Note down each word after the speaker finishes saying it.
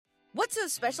What's so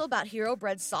special about Hero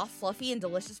Bread's soft, fluffy, and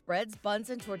delicious breads, buns,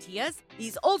 and tortillas?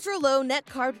 These ultra-low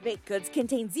net-carb baked goods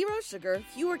contain zero sugar,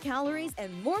 fewer calories,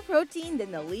 and more protein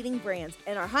than the leading brands,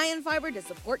 and are high in fiber to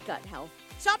support gut health.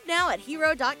 Shop now at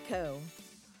hero.co.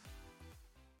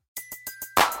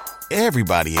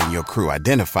 Everybody in your crew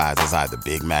identifies as either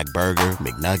Big Mac Burger,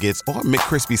 McNuggets, or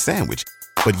McCrispy Sandwich.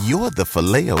 But you're the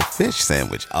Filet-O-Fish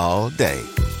Sandwich all day.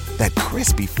 That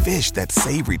crispy fish, that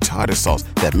savory tartar sauce,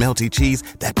 that melty cheese,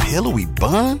 that pillowy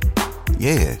bun.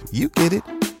 Yeah, you get it.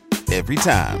 Every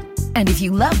time. And if you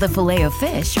love the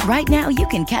Filet-O-Fish, right now you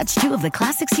can catch two of the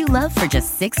classics you love for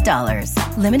just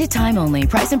 $6. Limited time only.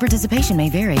 Price and participation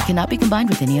may vary. Cannot be combined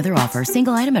with any other offer.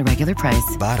 Single item at regular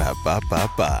price.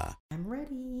 Ba-da-ba-ba-ba. I'm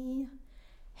ready.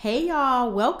 Hey,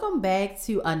 y'all. Welcome back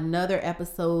to another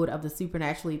episode of the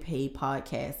Supernaturally Paid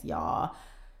podcast, y'all.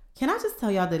 Can I just tell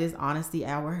y'all that it's honesty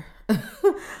hour?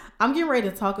 I'm getting ready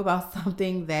to talk about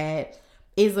something that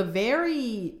is a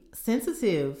very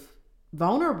sensitive,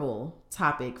 vulnerable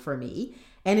topic for me.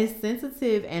 And it's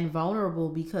sensitive and vulnerable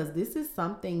because this is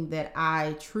something that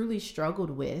I truly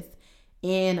struggled with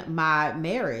in my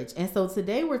marriage. And so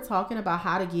today we're talking about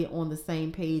how to get on the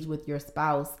same page with your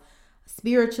spouse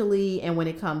spiritually and when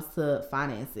it comes to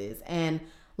finances. And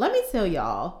let me tell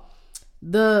y'all,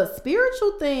 the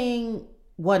spiritual thing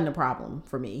wasn't a problem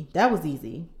for me. That was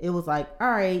easy. It was like, all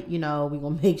right, we're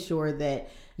going to make sure that,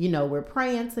 we're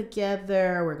praying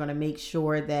together. We're going to make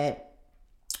sure that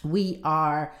we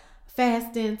are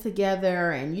fasting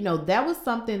together. And, that was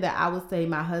something that I would say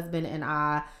my husband and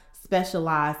I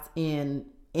specialized in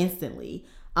instantly.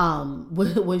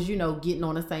 Was getting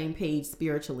on the same page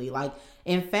spiritually. Like,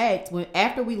 in fact,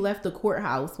 after we left the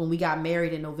courthouse, when we got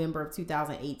married in November of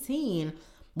 2018,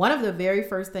 one of the very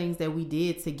first things that we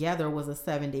did together was a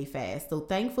 7-day fast. So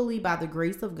thankfully, by the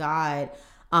grace of God,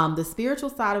 the spiritual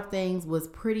side of things was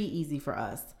pretty easy for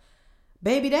us.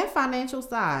 Baby, that financial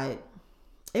side,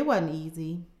 it wasn't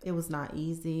easy. It was not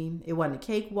easy. It wasn't a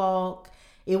cakewalk.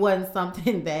 It wasn't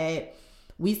something that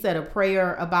we said a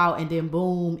prayer about and then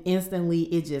boom,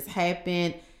 instantly it just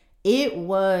happened. It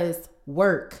was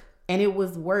work, and it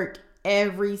was work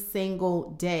every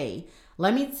single day.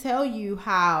 Let me tell you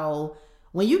how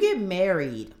when you get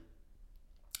married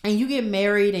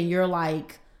and you're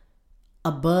like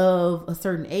above a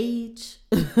certain age,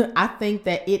 I think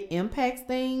that it impacts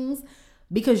things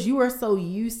because you are so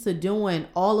used to doing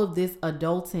all of this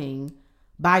adulting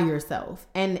by yourself.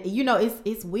 And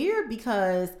it's weird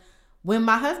because when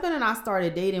my husband and I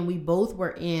started dating, we both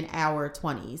were in our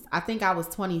 20s. I think I was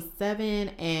 27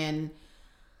 and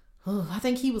I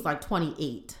think he was like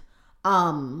 28.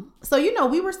 So,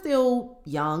 we were still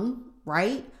young,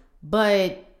 right?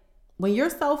 But when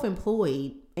you're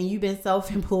self-employed and you've been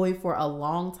self-employed for a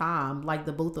long time, like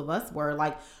the both of us were,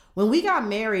 like when we got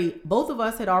married, both of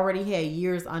us had already had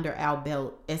years under our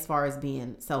belt as far as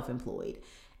being self-employed.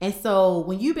 And so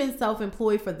when you've been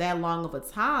self-employed for that long of a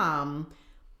time,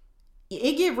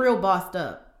 it get real bossed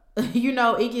up.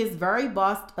 It gets very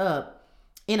bossed up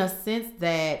in a sense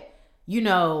that,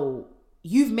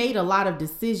 you've made a lot of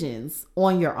decisions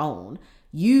on your own.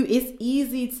 It's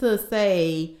easy to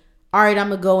say, all right, I'm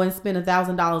going to go and spend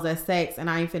 $1,000 at Saks and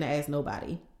I ain't finna ask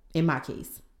nobody. In my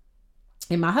case,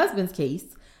 in my husband's case,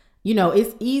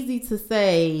 it's easy to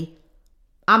say,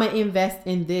 I'm going to invest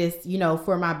in this,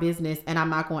 for my business and I'm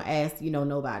not going to ask,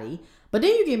 nobody. But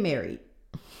then you get married.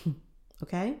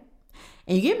 Okay.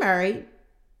 And you get married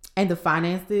and the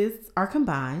finances are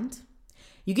combined.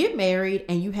 You get married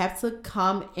and you have to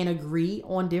come and agree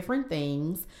on different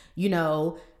things.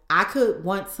 I could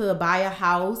want to buy a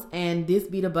house and this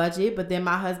be the budget, but then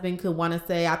my husband could want to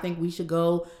say, I think we should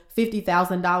go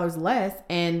 $50,000 less,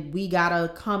 and we got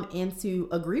to come into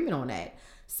agreement on that.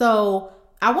 So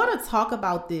I want to talk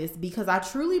about this because I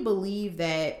truly believe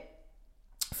that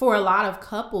for a lot of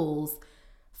couples,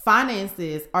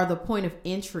 finances are the point of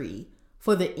entry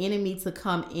for the enemy to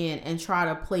come in and try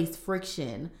to place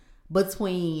friction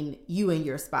between you and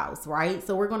your spouse, right?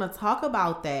 So we're going to talk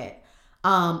about that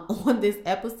on this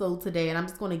episode today. And I'm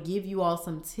just going to give you all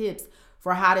some tips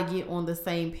for how to get on the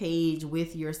same page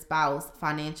with your spouse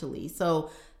financially. So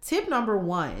tip number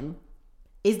 1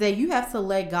 is that you have to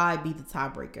let God be the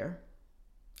tiebreaker.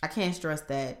 I can't stress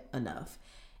that enough.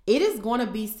 It is going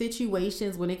to be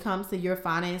situations when it comes to your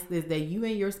finances that you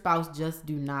and your spouse just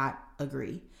do not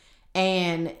agree.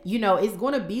 And, it's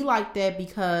going to be like that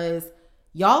because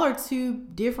y'all are two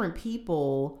different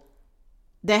people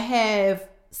that have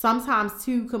sometimes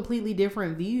two completely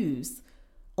different views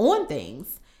on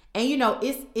things. And,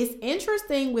 it's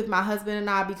interesting with my husband and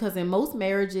I because in most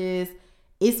marriages,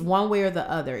 it's one way or the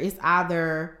other. It's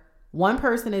either one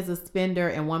person is a spender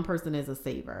and one person is a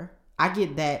saver. I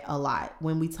get that a lot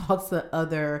when we talk to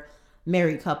other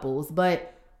married couples.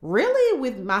 But really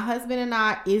with my husband and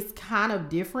I, it's kind of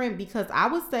different because I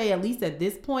would say, at least at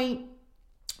this point,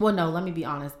 well, no, let me be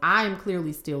honest. I am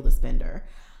clearly still the spender.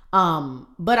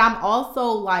 But I'm also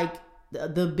like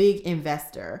the big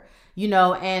investor, you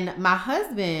know, and my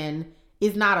husband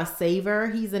is not a saver.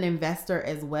 He's an investor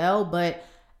as well. But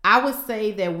I would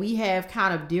say that we have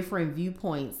kind of different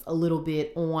viewpoints a little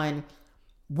bit on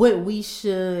what we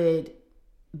should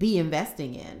be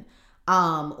investing in.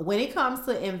 When it comes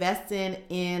to investing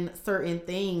in certain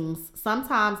things,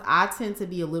 sometimes I tend to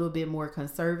be a little bit more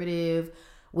conservative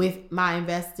with my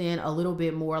investing, a little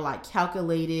bit more like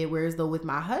calculated. Whereas though with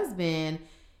my husband,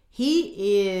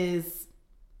 he is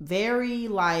very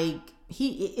like,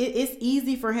 it's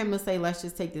easy for him to say, let's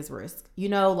just take this risk. You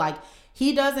know, like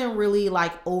he doesn't really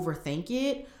like overthink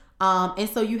it. And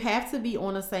so you have to be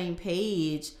on the same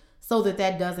page so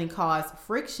that doesn't cause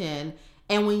friction.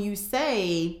 And when you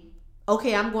say,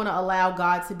 okay, I'm going to allow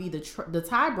God to be the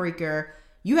tiebreaker,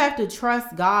 you have to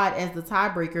trust God as the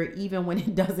tiebreaker, even when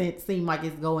it doesn't seem like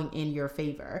it's going in your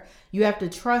favor. You have to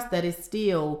trust that it's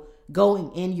still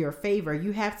going in your favor.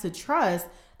 You have to trust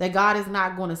that God is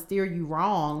not going to steer you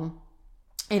wrong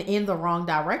and in the wrong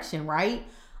direction, right?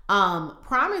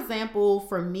 Prime example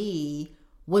for me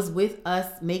was with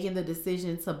us making the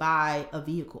decision to buy a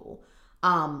vehicle.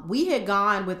 We had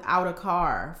gone without a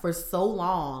car for so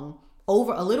long,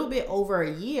 over a little bit over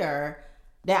a year,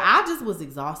 that I just was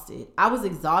exhausted. I was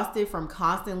exhausted from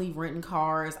constantly renting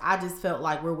cars. I just felt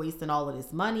like we're wasting all of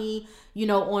this money, you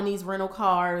know, on these rental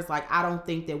cars. Like, I don't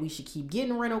think that we should keep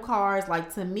getting rental cars.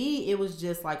 Like, to me, it was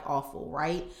just like awful,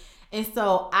 right? And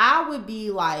so I would be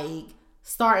like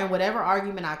starting whatever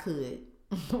argument I could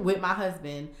with my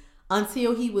husband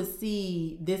until he would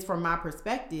see this from my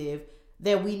perspective,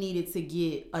 that we needed to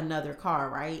get another car,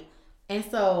 right? And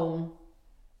so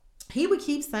he would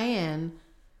keep saying,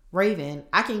 Raven,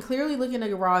 I can clearly look in the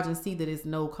garage and see that there's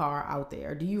no car out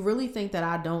there. Do you really think that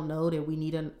I don't know that we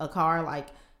need a car? Like,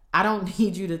 I don't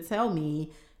need you to tell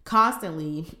me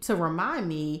constantly to remind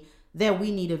me that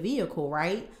we need a vehicle,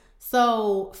 right?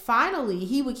 So finally,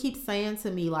 he would keep saying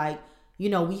to me, like, you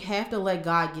know, we have to let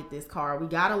God get this car. We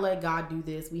got to let God do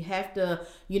this. We have to,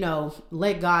 you know,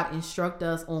 let God instruct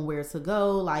us on where to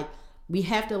go. Like, we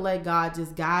have to let God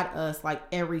just guide us like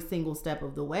every single step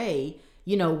of the way,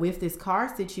 you know, with this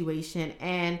car situation.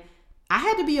 And I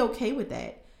had to be okay with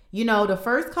that. You know, the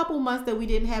first couple months that we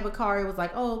didn't have a car, it was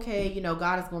like, oh, okay, you know,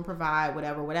 God is going to provide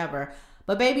whatever.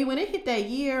 But baby, when it hit that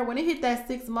year, when it hit that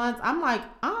 6 months, I'm like,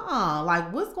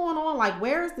 like, what's going on? Like,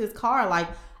 where is this car? Like,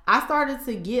 I started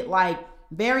to get like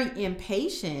very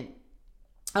impatient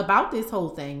about this whole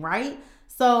thing, right?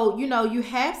 So, you know, you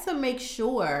have to make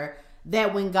sure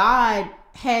that when God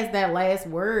has that last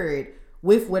word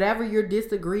with whatever you're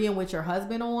disagreeing with your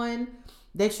husband on,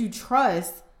 that you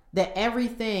trust that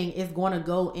everything is going to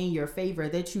go in your favor,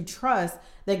 that you trust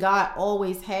that God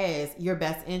always has your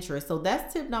best interest. So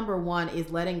that's tip number 1,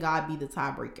 is letting God be the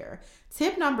tiebreaker.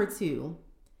 Tip number 2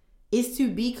 is to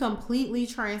be completely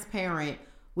transparent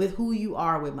with who you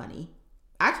are with money.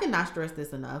 I cannot stress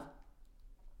this enough.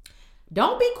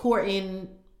 Don't be courting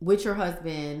with your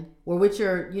husband or with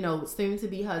your, you know, soon to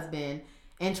be husband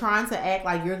and trying to act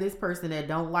like you're this person that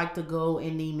don't like to go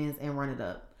in Neiman's and run it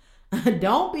up.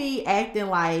 Don't be acting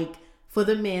like, for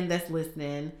the men that's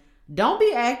listening, don't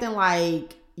be acting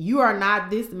like you are not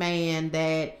this man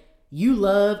that you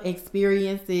love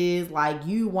experiences, like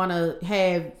you want to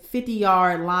have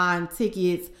 50-yard line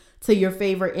tickets to your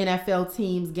favorite NFL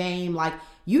team's game. Like,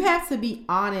 you have to be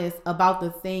honest about the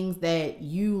things that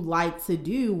you like to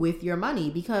do with your money,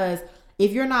 because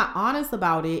if you're not honest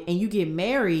about it and you get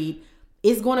married,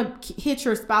 it's going to hit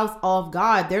your spouse off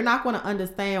guard. They're not going to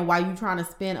understand why you're trying to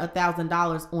spend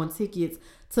 $1,000 on tickets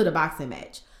to the boxing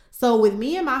match. So with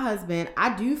me and my husband,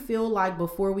 I do feel like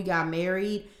before we got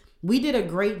married, we did a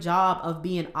great job of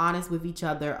being honest with each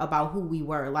other about who we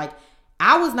were. Like,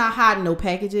 I was not hiding no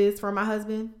packages from my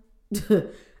husband.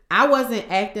 I wasn't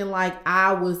acting like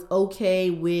I was okay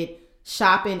with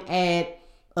shopping at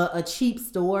a cheap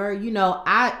store. You know,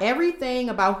 everything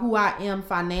about who I am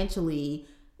financially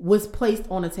was placed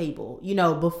on a table, you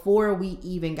know, before we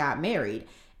even got married.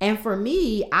 And for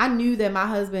me, I knew that my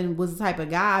husband was the type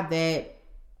of guy that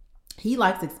he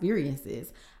likes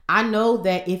experiences. I know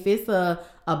that if it's a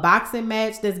boxing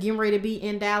match that's getting ready to be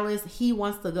in Dallas, he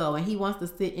wants to go and he wants to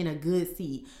sit in a good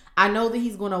seat. I know that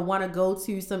he's going to want to go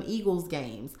to some Eagles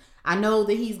games. I know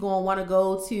that he's going to want to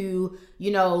go to,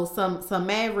 you know, some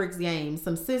Mavericks games,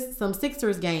 some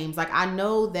Sixers games. Like, I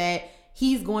know that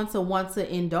he's going to want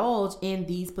to indulge in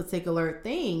these particular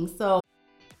things. So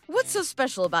what's so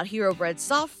special about Hero Bread's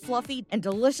soft, fluffy, and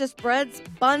delicious breads,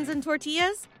 buns, and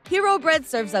tortillas? Hero Bread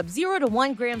serves up 0 to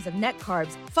 1 grams of net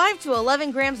carbs, 5 to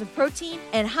 11 grams of protein,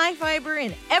 and high fiber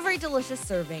in every delicious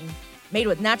serving. Made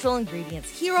with natural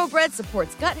ingredients, Hero Bread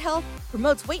supports gut health,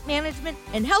 promotes weight management,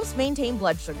 and helps maintain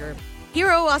blood sugar.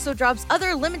 Hero also drops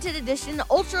other limited edition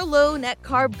ultra-low net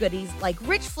carb goodies like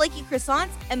rich flaky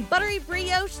croissants and buttery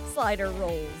brioche slider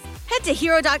rolls. Head to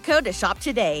hero.co to shop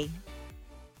today.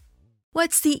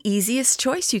 What's the easiest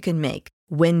choice you can make?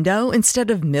 Window instead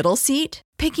of middle seat?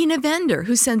 Picking a vendor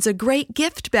who sends a great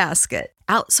gift basket?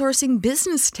 Outsourcing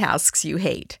business tasks you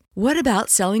hate? What about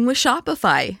selling with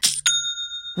Shopify?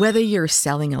 Whether you're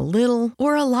selling a little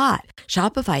or a lot,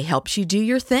 Shopify helps you do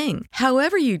your thing,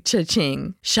 however you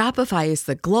cha-ching. Shopify is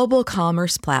the global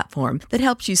commerce platform that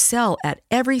helps you sell at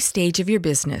every stage of your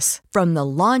business. From the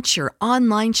launch your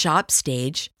online shop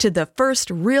stage to the first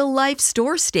real-life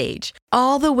store stage,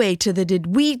 all the way to the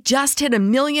did we just hit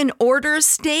 1 million orders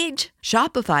stage.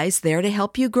 Shopify's there to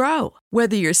help you grow.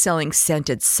 Whether you're selling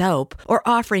scented soap or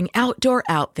offering outdoor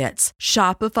outfits,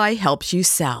 Shopify helps you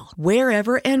sell.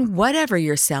 Wherever and whatever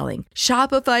you're selling,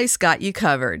 Shopify's got you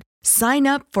covered. Sign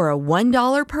up for a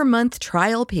 $1 per month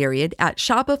trial period at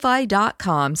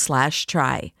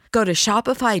shopify.com/try. Go to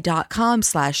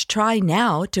shopify.com/try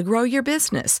now to grow your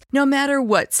business, no matter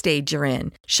what stage you're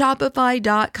in.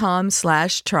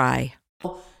 Shopify.com/try.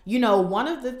 You know, one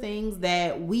of the things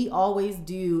that we always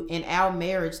do in our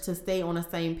marriage to stay on the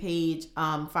same page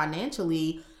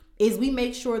financially is we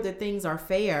make sure that things are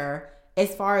fair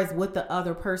as far as what the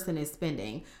other person is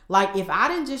spending. Like if I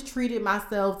didn't just treated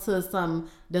myself to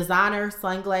some designer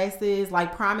sunglasses,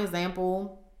 like prime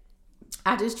example,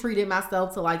 I just treated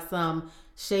myself to like some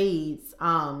shades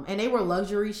and they were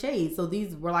luxury shades. So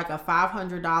these were like a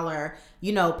 $500,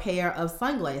 pair of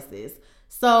sunglasses.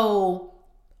 So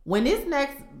when this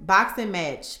next boxing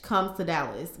match comes to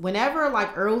Dallas, whenever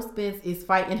like Errol Spence is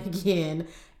fighting again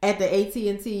at the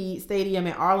AT&T Stadium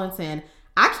in Arlington,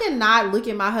 I cannot look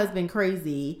at my husband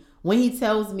crazy when he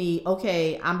tells me,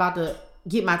 okay, I'm about to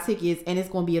get my tickets and it's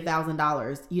going to be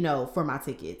 $1,000, for my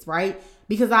tickets, right?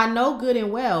 Because I know good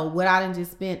and well what I done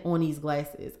just spent on these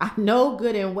glasses. I know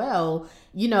good and well,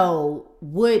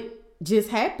 what just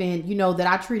happened, that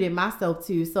I treated myself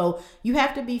to. So you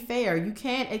have to be fair. You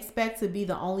can't expect to be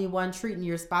the only one treating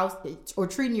your spouse or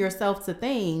treating yourself to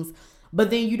things, but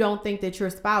then you don't think that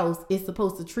your spouse is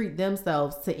supposed to treat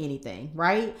themselves to anything,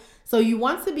 right? So you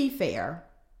want to be fair.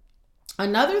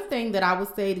 Another thing that I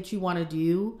would say that you want to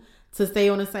do to stay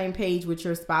on the same page with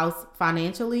your spouse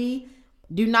financially,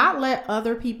 do not let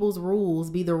other people's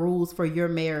rules be the rules for your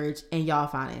marriage and y'all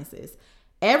finances.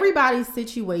 Everybody's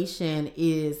situation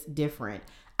is different.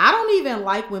 I don't even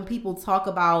like when people talk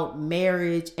about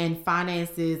marriage and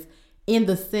finances in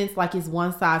the sense like it's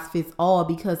one size fits all,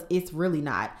 because it's really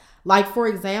not. Like, for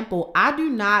example, I do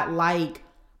not like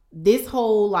this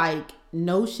whole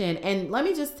notion. And let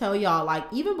me just tell y'all,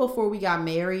 even before we got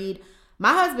married,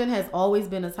 my husband has always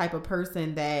been the type of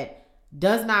person that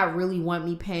does not really want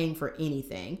me paying for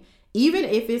anything. Even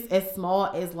if it's as small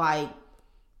as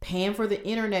paying for the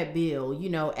internet bill,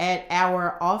 at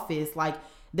our office.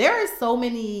 There is so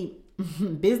many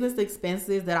business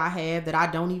expenses that I have that I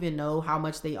don't even know how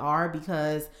much they are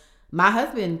because my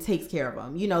husband takes care of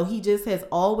them. He just has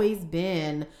always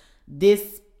been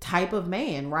this type of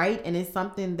man, right? And it's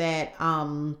something that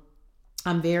I'm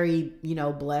very,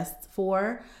 blessed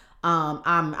for.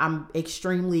 I'm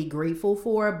extremely grateful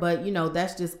for, but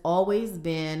that's just always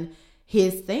been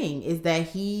his thing, is that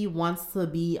he wants to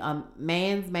be a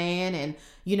man's man and,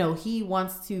 he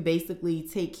wants to basically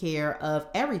take care of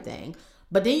everything.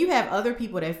 But then you have other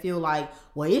people that feel like,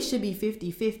 well, it should be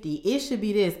 50-50. It should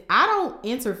be this. I don't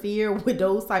interfere with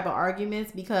those type of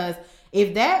arguments, because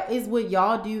if that is what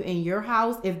y'all do in your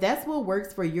house, if that's what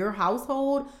works for your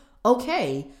household,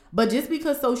 okay. But just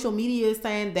because social media is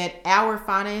saying that our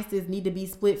finances need to be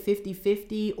split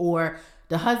 50-50, or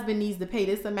the husband needs to pay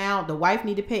this amount, the wife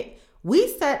need to pay, we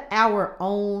set our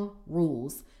own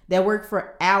rules that work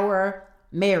for our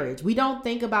marriage. We don't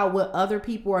think about what other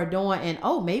people are doing and,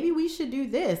 oh, maybe we should do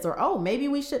this, or, oh, maybe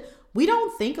we should. We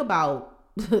don't think about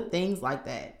things like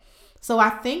that. So I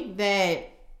think that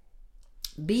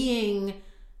being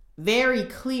very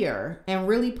clear and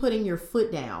really putting your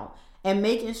foot down and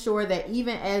making sure that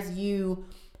even as you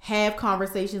have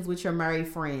conversations with your married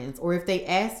friends, or if they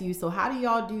ask you, so how do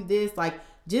y'all do this?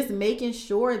 Just making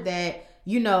sure that,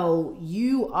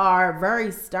 you are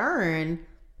very stern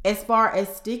as far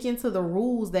as sticking to the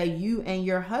rules that you and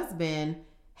your husband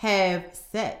have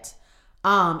set.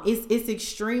 It's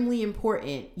extremely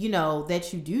important, you know,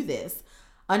 that you do this.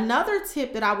 Another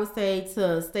tip that I would say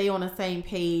to stay on the same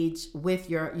page with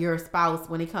your spouse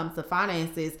when it comes to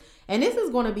finances, and this is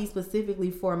going to be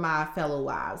specifically for my fellow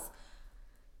wives.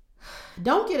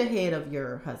 Don't get ahead of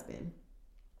your husband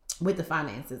with the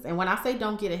finances. And when I say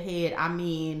don't get ahead, I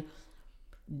mean,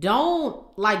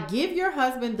 don't give your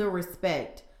husband the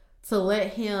respect to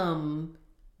let him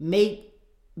make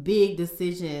big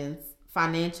decisions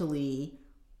financially,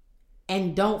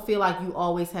 and don't feel like you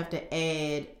always have to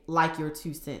add your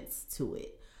 2 cents to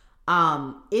it.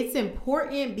 It's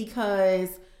important because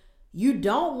you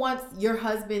don't want your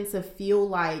husband to feel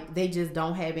like they just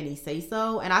don't have any say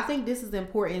so. And I think this is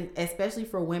important, especially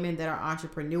for women that are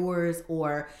entrepreneurs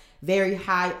or very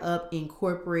high up in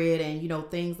corporate and, you know,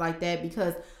 things like that,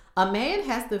 because a man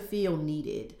has to feel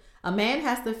needed. A man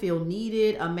has to feel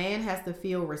needed. A man has to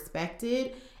feel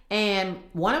respected. And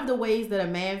one of the ways that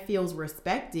a man feels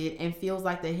respected and feels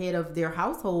like the head of their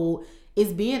household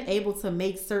is being able to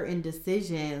make certain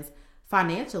decisions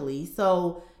financially.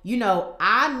 So, you know,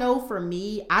 I know for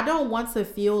me, I don't want to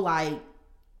feel like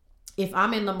if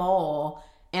I'm in the mall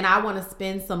and I want to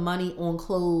spend some money on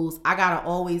clothes, I got to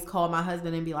always call my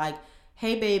husband and be like,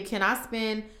 hey, babe, can I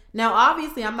spend? Now,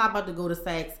 obviously, I'm not about to go to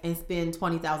Saks and spend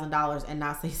 $20,000 and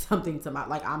not say something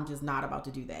to I'm just not about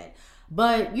to do that.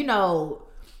 But, you know,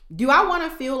 do I want to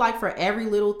feel like for every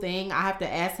little thing I have to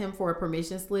ask him for a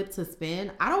permission slip to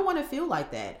spend? I don't want to feel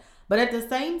like that. But at the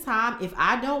same time, if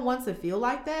I don't want to feel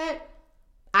like that,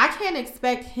 I can't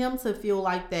expect him to feel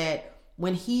like that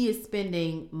when he is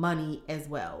spending money as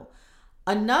well.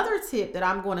 Another tip that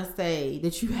I'm going to say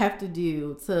that you have to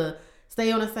do to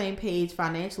stay on the same page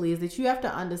financially is that you have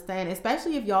to understand,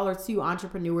 especially if y'all are two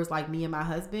entrepreneurs like me and my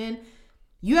husband,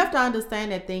 you have to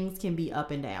understand that things can be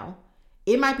up and down.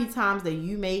 It might be times that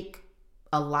you make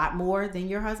a lot more than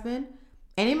your husband,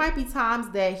 and it might be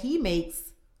times that he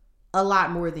makes a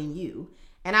lot more than you.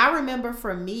 And I remember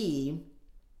for me,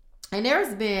 and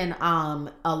there's been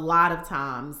a lot of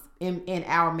times in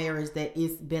our marriage that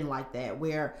it's been like that,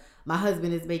 where my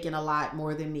husband is making a lot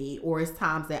more than me, or it's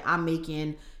times that I'm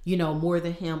making, you know, more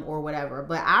than him or whatever.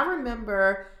 But I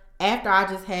remember after I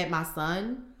just had my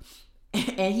son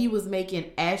and he was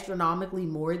making astronomically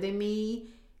more than me,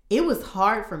 it was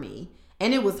hard for me.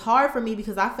 And it was hard for me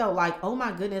because I felt like, oh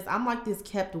my goodness, I'm like this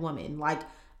kept woman. Like,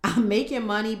 I'm making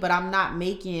money, but I'm not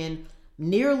making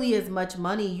nearly as much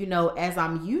money, you know, as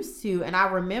I'm used to. And I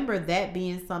remember that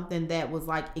being something that was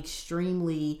like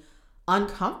extremely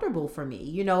uncomfortable for me,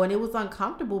 you know, and it was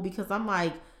uncomfortable because I'm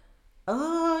like,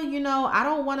 you know, I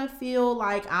don't want to feel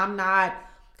like I'm not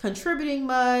contributing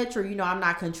much, or, you know, I'm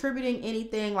not contributing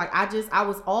anything. Like I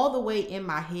was all the way in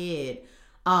my head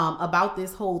about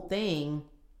this whole thing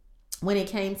when it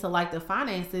came to like the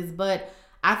finances. But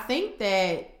I think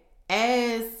that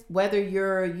as whether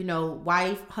you're, you know,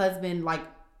 wife, husband, like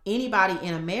anybody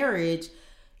in a marriage,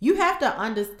 you have to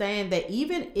understand that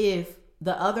even if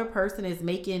the other person is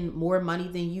making more money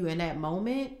than you in that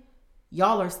moment,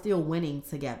 y'all are still winning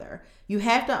together. You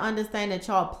have to understand that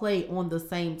y'all play on the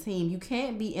same team. You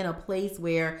can't be in a place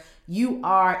where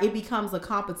it becomes a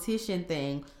competition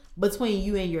thing between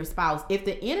you and your spouse. If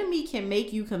the enemy can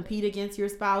make you compete against your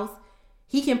spouse,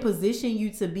 he can position you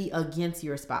to be against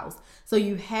your spouse. So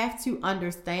you have to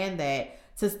understand that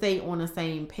to stay on the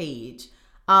same page.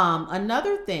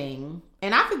 Another thing,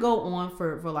 and I could go on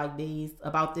for like days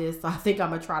about this, so I think I'm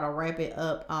gonna try to wrap it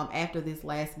up after this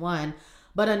last one.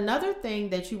 But another thing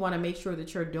that you want to make sure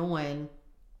that you're doing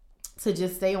to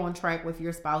just stay on track with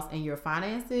your spouse and your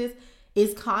finances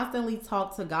is constantly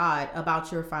talk to God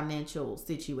about your financial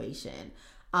situation.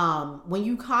 When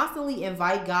you constantly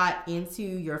invite God into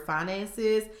your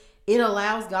finances, it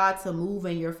allows God to move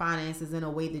in your finances in a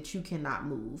way that you cannot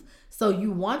move. So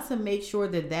you want to make sure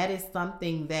that that is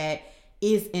something that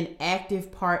is an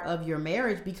active part of your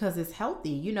marriage because it's healthy.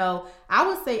 You know, I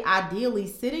would say ideally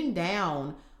sitting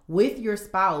down with your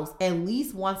spouse at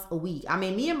least once a week. I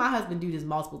mean, me and my husband do this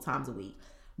multiple times a week.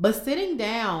 But sitting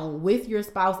down with your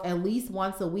spouse at least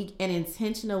once a week and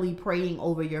intentionally praying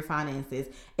over your finances,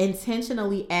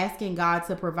 intentionally asking God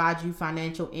to provide you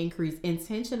financial increase,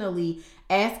 intentionally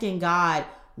asking God,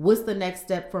 what's the next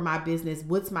step for my business?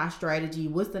 What's my strategy?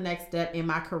 What's the next step in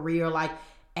my career? Like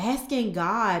asking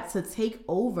God to take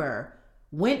over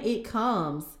when it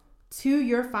comes to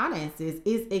your finances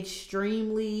is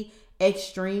extremely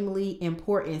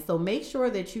important. So make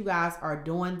sure that you guys are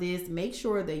doing this. Make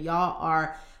sure that y'all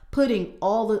are putting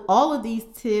all of these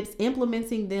tips,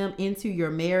 implementing them into your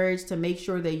marriage to make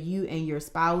sure that you and your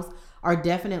spouse are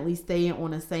definitely staying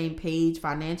on the same page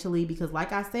financially. Because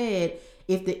like I said,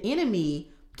 if the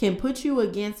enemy can put you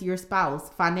against your spouse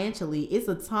financially, it's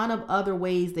a ton of other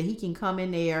ways that he can come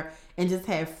in there and just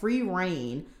have free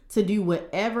reign to do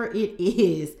whatever it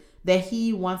is that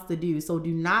he wants to do. So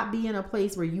do not be in a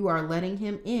place where you are letting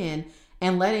him in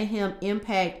and letting him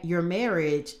impact your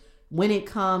marriage when it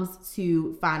comes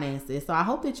to finances. So I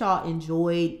hope that y'all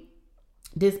enjoyed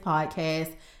this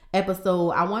podcast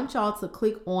episode. I want y'all to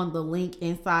click on the link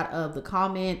inside of the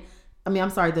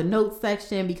the notes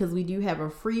section, because we do have a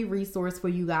free resource for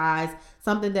you guys,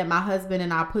 something that my husband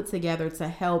and I put together to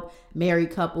help married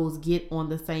couples get on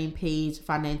the same page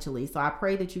financially. So I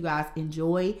pray that you guys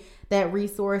enjoy that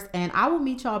resource, and I will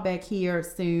meet y'all back here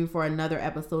soon for another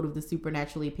episode of the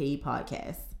Supernaturally Paid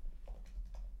podcast.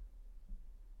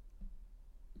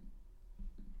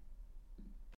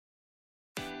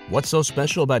 What's so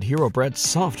special about Hero Bread's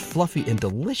soft, fluffy, and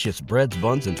delicious breads,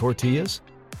 buns, and tortillas?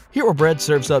 Hero Bread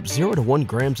serves up 0 to 1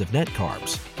 grams of net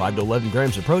carbs, 5 to 11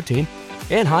 grams of protein,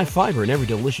 and high fiber in every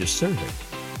delicious serving.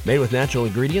 Made with natural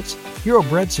ingredients, Hero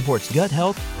Bread supports gut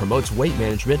health, promotes weight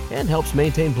management, and helps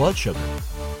maintain blood sugar.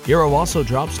 Hero also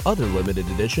drops other limited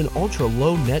edition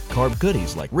ultra-low net carb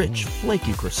goodies like rich,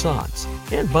 flaky croissants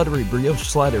and buttery brioche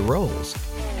slider rolls.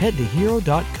 Head to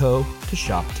hero.co to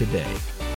shop today.